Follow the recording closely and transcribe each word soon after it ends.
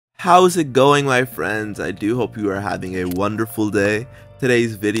How's it going, my friends? I do hope you are having a wonderful day.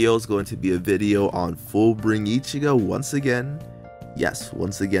 Today's video is going to be a video on Fullbring Ichigo once again. Yes,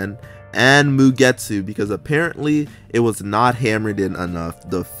 once again. And Mugetsu, because apparently it was not hammered in enough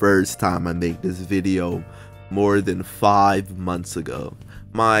the first time I made this video more than 5 months ago.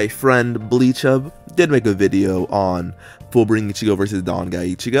 My friend Bleachub did make a video on Fullbring Ichigo versus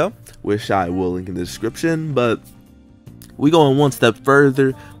Dangai Ichigo, which I will link in the description, but we going one step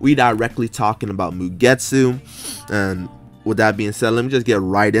further. We directly talking about Mugetsu, and with that being said, let me just get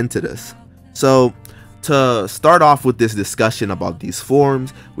right into this. So to start off with this discussion about these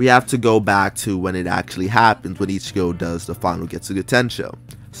forms, we have to go back to when it actually happens, when Ichigo does the final Getsuga Tensho.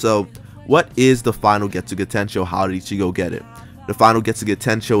 So what is the final Getsuga Tensho? How did Ichigo get it? The final Getsuga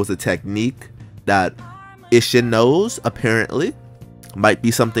Tensho is a technique that Isshin knows, apparently. Might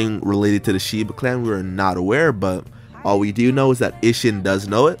be something related to the Shiba clan, we are not aware, but all we do know is that Isshin does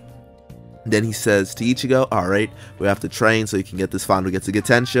know it. Then he says to Ichigo, alright, we have to train so you can get this final Getsuga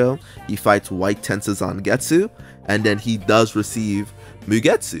Tensho. He fights White Tensuzan-Getsu, and then he does receive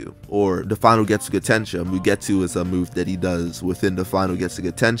Mugetsu, or the final Getsuga Tensho. Mugetsu is a move that he does within the final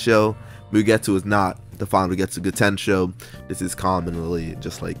Getsuga Tensho. Mugetsu is not the final Getsuga Tensho. This is commonly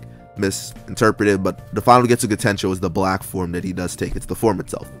just like misinterpreted, but the final Getsuga Tensho is the black form that he does take. It's the form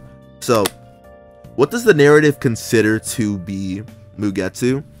itself. So what does the narrative consider to be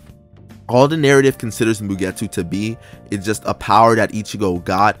Mugetsu? All the narrative considers Mugetsu to be is just a power that Ichigo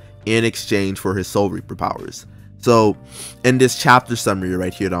got in exchange for his Soul Reaper powers. So in this chapter summary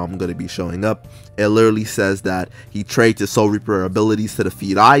right here that I'm going to be showing up, it literally says that he trades his Soul Reaper abilities to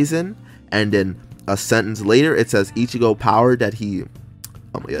defeat Aizen, and then a sentence later it says Ichigo's powers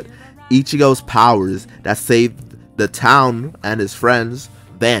that saved the town and his friends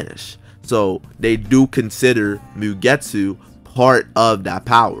vanish. So they do consider Mugetsu part of that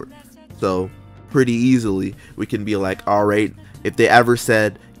power. So pretty easily we can be like, alright, if they ever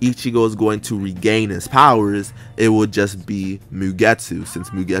said Ichigo is going to regain his powers, it would just be Mugetsu, since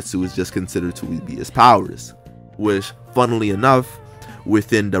Mugetsu is just considered to be his powers. Which, funnily enough,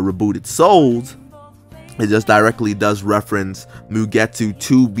 within the rebooted Souls, it just directly does reference Mugetsu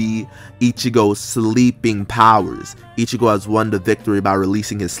to be Ichigo's sleeping powers. Ichigo has won the victory by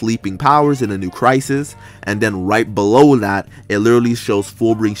releasing his sleeping powers in a new crisis, and then right below that, it literally shows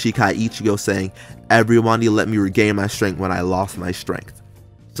Fullbring Shikai Ichigo saying, "Everybody let me regain my strength when I lost my strength."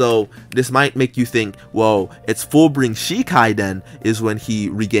 So this might make you think, well, it's Fullbring Shikai then is when he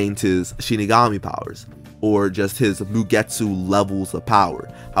regains his Shinigami powers, or just his Mugetsu levels of power.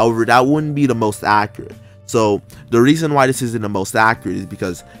 However, that wouldn't be the most accurate. So the reason why this isn't the most accurate is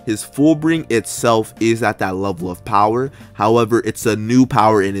because his Fullbring itself is at that level of power. However, it's a new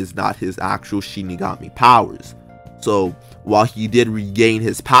power and is not his actual Shinigami powers. So while he did regain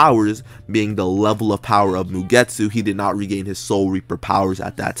his powers, being the level of power of Mugetsu, he did not regain his Soul Reaper powers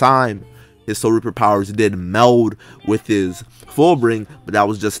at that time. His Soul Reaper powers did meld with his Fullbring, but that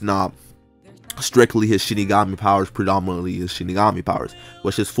was just not strictly his Shinigami powers, predominantly his Shinigami powers,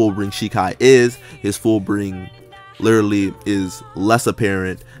 which his Fullbring Shikai is. His Fullbring literally is less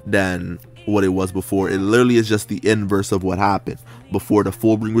apparent than what it was before. It literally is just the inverse of what happened. Before, the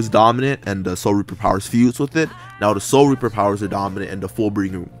Fullbring was dominant and the Soul Reaper powers fused with it. Now the Soul Reaper powers are dominant and the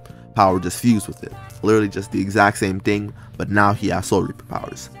Fullbring power just fused with it. Literally just the exact same thing, but now he has Soul Reaper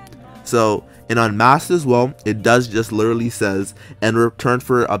powers. So in Unmasked as well, it does just literally says, in return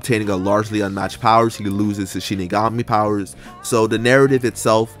for obtaining a largely unmatched powers, he loses his Shinigami powers. So the narrative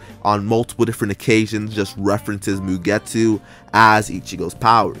itself on multiple different occasions just references Mugetsu as Ichigo's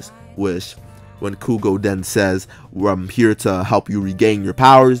powers, which when Kugo then says, I'm here to help you regain your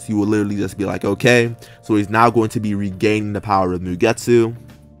powers, you will literally just be like, okay. So he's now going to be regaining the power of Mugetsu.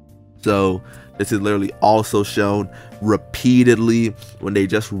 So this is literally also shown repeatedly when they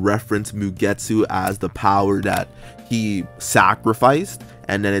just reference Mugetsu as the power that he sacrificed,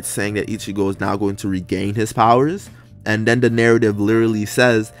 and then it's saying that Ichigo is now going to regain his powers, and then the narrative literally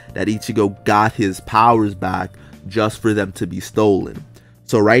says that Ichigo got his powers back just for them to be stolen.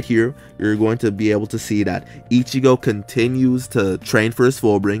 So right here, you're going to be able to see that Ichigo continues to train for his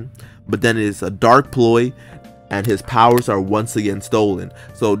Fullbring, but then it's a dark ploy and his powers are once again stolen.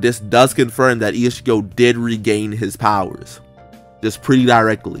 So this does confirm that Ichigo did regain his powers, just pretty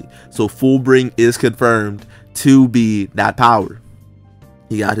directly. So Fullbring is confirmed to be that power.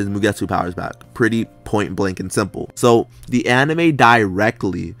 He got his Mugetsu powers back. Pretty point blank and simple. So the anime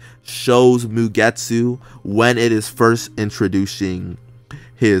directly shows Mugetsu when it is first introducing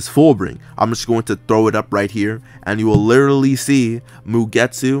his Fullbring. I'm just going to throw it up right here, and you will literally see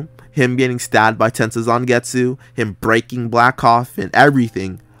Mugetsu, him getting stabbed by Tensuzan-Getsu, him breaking Black Coffin,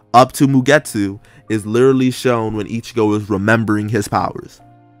 everything up to Mugetsu is literally shown when Ichigo is remembering his powers.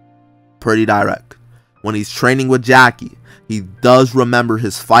 Pretty direct. When he's training with Jackie, he does remember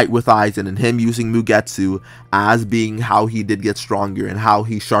his fight with Aizen and him using Mugetsu as being how he did get stronger and how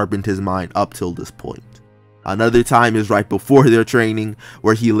he sharpened his mind up till this point. Another time is right before their training,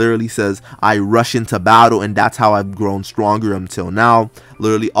 where he literally says, I rush into battle and that's how I've grown stronger until now.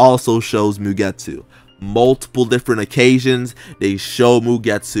 Literally also shows Mugetsu. Multiple different occasions they show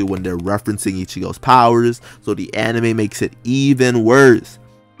Mugetsu when they're referencing Ichigo's powers, so the anime makes it even worse.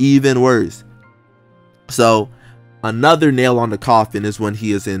 Even worse. So another nail on the coffin is when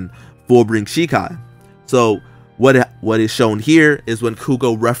he is in Fullbring Shikai. So what is shown here is when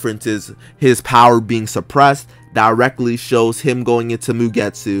Kugo references his power being suppressed, directly shows him going into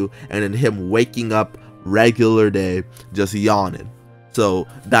Mugetsu and then him waking up regular day just yawning. So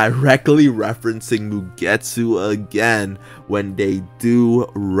directly referencing Mugetsu again when they do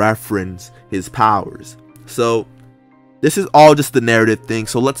reference his powers. So this is all just the narrative thing.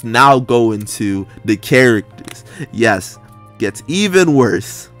 So let's now go into the characters. Yes, gets even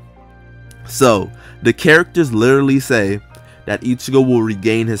worse. So the characters literally say that Ichigo will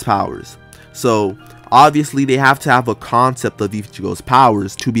regain his powers. So obviously they have to have a concept of Ichigo's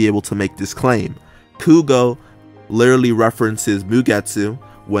powers to be able to make this claim. Kugo literally references Mugetsu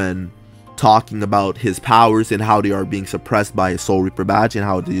when talking about his powers and how they are being suppressed by his Soul Reaper badge and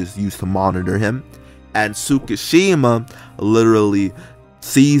how it is used to monitor him. And Tsukishima literally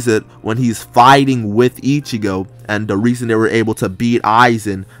sees it when he's fighting with Ichigo, and the reason they were able to beat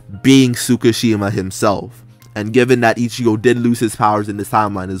Aizen being Tsukishima himself. And given that Ichigo did lose his powers in this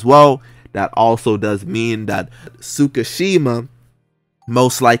timeline as well, that also does mean that Tsukishima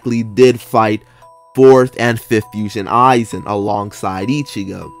most likely did fight 4th and 5th Fusion Aizen alongside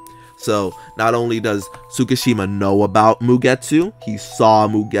Ichigo. So not only does Tsukishima know about Mugetsu, he saw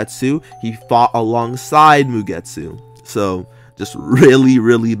Mugetsu, he fought alongside Mugetsu. So just really,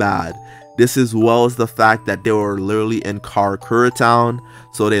 really bad. This as well as the fact that they were literally in Karakura Town,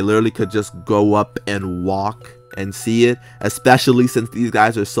 so they literally could just go up and walk and see it, especially since these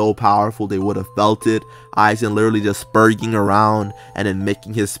guys are so powerful, they would have felt it. Aizen literally just spurging around and then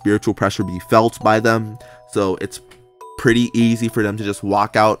making his spiritual pressure be felt by them. So it's pretty easy for them to just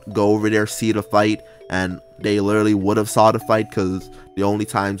walk out, go over there, see the fight, and they literally would have saw the fight, because the only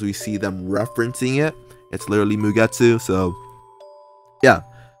times we see them referencing it, it's literally Mugetsu. So yeah,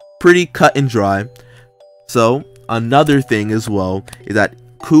 pretty cut and dry. So another thing as well is that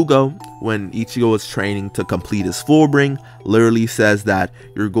Kugo, when Ichigo is training to complete his Fullbring, literally says that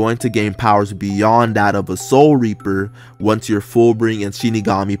you're going to gain powers beyond that of a Soul Reaper once your Fullbring and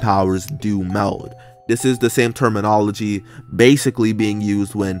Shinigami powers do meld. This is the same terminology basically being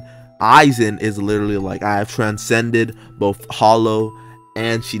used when Aizen is literally like, I have transcended both Hollow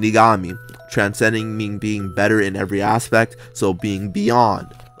and Shinigami. Transcending meaning being better in every aspect, so being beyond.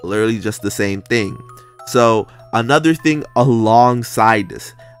 Literally just the same thing. So another thing alongside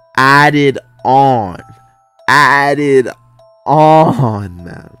this, added on, man.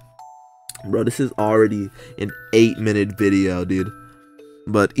 Bro, this is already an 8-minute video, dude.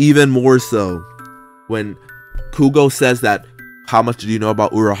 But even more so, when Kugo says that, how much do you know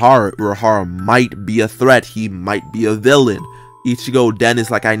about Urahara? Urahara might be a threat, he might be a villain. Ichigo then is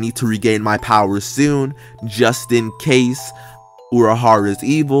like, I need to regain my powers soon, just in case Urahara is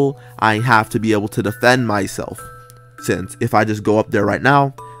evil. I have to be able to defend myself, since if I just go up there right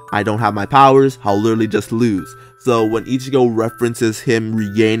now, I don't have my powers, I'll literally just lose. So when Ichigo references him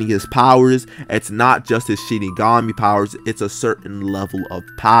regaining his powers, it's not just his Shinigami powers, it's a certain level of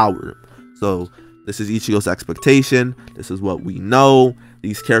power. So this is Ichigo's expectation, this is what we know.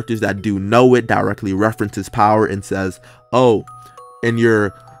 These characters that do know it directly reference his power and says, oh, in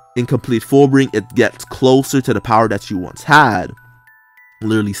your incomplete Fullbring, it gets closer to the power that you once had.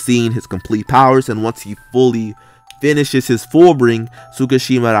 Literally seeing his complete powers, and once he fully finishes his Fullbring,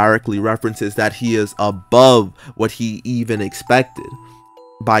 Tsukishima directly references that he is above what he even expected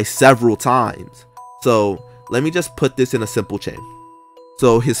by several times. So let me just put this in a simple chain.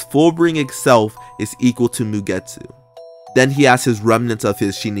 So his Fullbring itself is equal to Mugetsu. Then he has his remnants of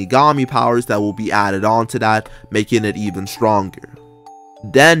his Shinigami powers that will be added on to that, making it even stronger.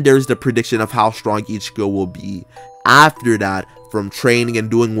 Then there's the prediction of how strong Ichigo will be after that, from training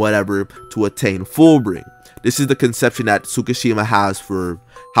and doing whatever to attain Fullbring. This is the conception that Tsukishima has for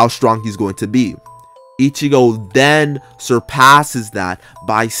how strong he's going to be. Ichigo then surpasses that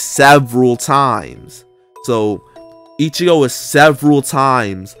by several times. So Ichigo is several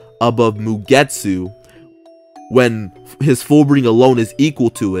times above Mugetsu when his Fullbring alone is equal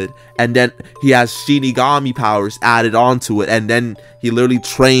to it, and then he has Shinigami powers added onto it, and then he literally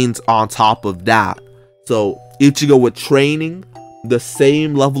trains on top of that. So Ichigo with training, the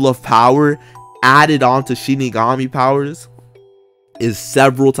same level of power added onto Shinigami powers is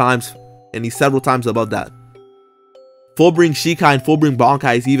several times, and he's several times above that. Fullbring Shikai and Fullbring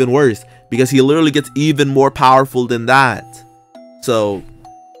Bankai is even worse, because he literally gets even more powerful than that. So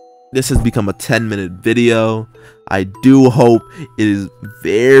this has become a 10-minute video. I do hope it is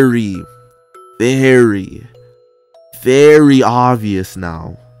very, very, very obvious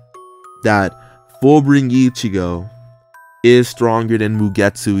now that Fullbring Ichigo is stronger than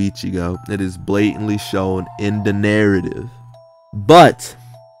Mugetsu Ichigo. It is blatantly shown in the narrative. But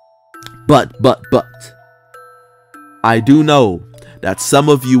I do know that some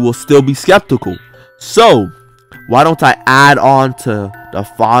of you will still be skeptical. So why don't I add on to the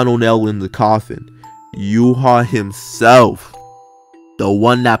final nail in the coffin? Yuha himself, the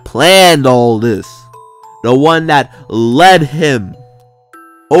one that planned all this, the one that led him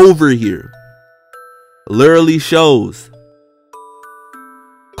over here, literally shows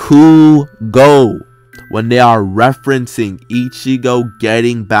Kugo when they are referencing Ichigo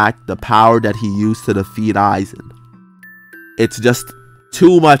getting back the power that he used to defeat Aizen. It's just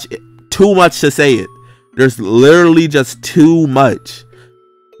too much to say it. There's literally just too much.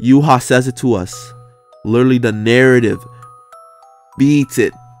 Yuha says it to us. Literally, the narrative beats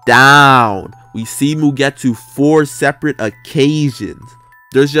it down. We see Mugetsu 4 separate occasions.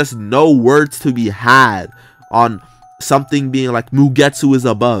 There's just no words to be had on something being like Mugetsu is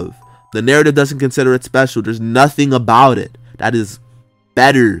above. The narrative doesn't consider it special. There's nothing about it that is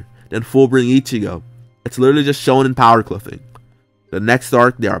better than Fullbring Ichigo. It's literally just shown in power cliffing. The next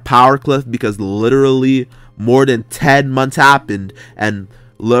arc, they are power cliff because literally more than 10 months happened, and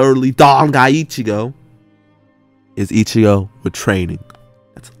literally Dongai Ichigo is Ichigo with training.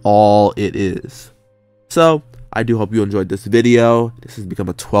 That's all it is. So I do hope you enjoyed this video. This has become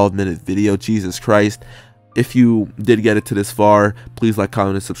a 12-minute video. Jesus Christ. If you did get it to this far, please like,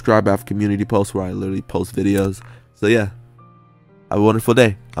 comment, and subscribe. I have community posts where I literally post videos. So yeah, have a wonderful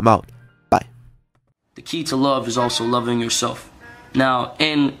day. I'm out. Bye. The key to love is also loving yourself. Now,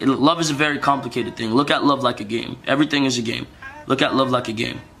 love is a very complicated thing. Look at love like a game. Everything is a game. Look at love like a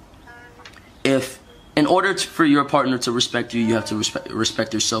game. In order for your partner to respect you, you have to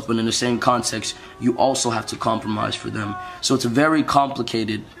respect yourself. But in the same context, you also have to compromise for them. So it's a very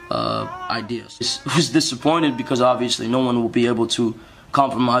complicated idea. I was disappointed because obviously no one will be able to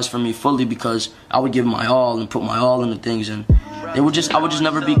compromise for me fully, because I would give my all and put my all into things, and I would just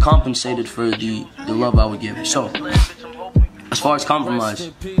never be compensated for the love I would give. So as far as compromise,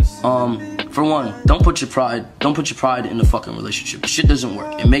 for one, don't put your pride in the fucking relationship. The shit doesn't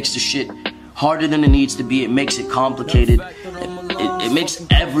work. It makes the shit harder than it needs to be. It makes it complicated. It makes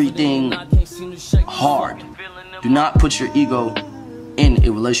everything hard. Do not put your ego in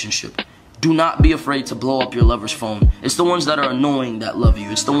a relationship. Do not be afraid to blow up your lover's phone. It's the ones that are annoying that love you.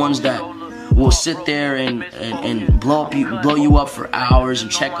 It's the ones that will sit there and blow you up for hours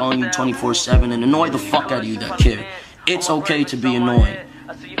and check on you 24/7 and annoy the fuck out of you that care. It's okay to be annoying.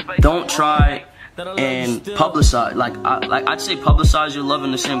 Don't try and publicize, I'd say publicize your love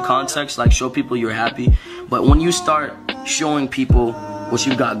in the same context, like show people you're happy. But when you start showing people what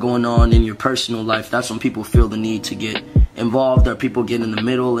you got going on in your personal life, that's when people feel the need to get involved, or people get in the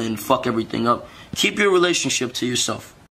middle and fuck everything up. Keep your relationship to yourself.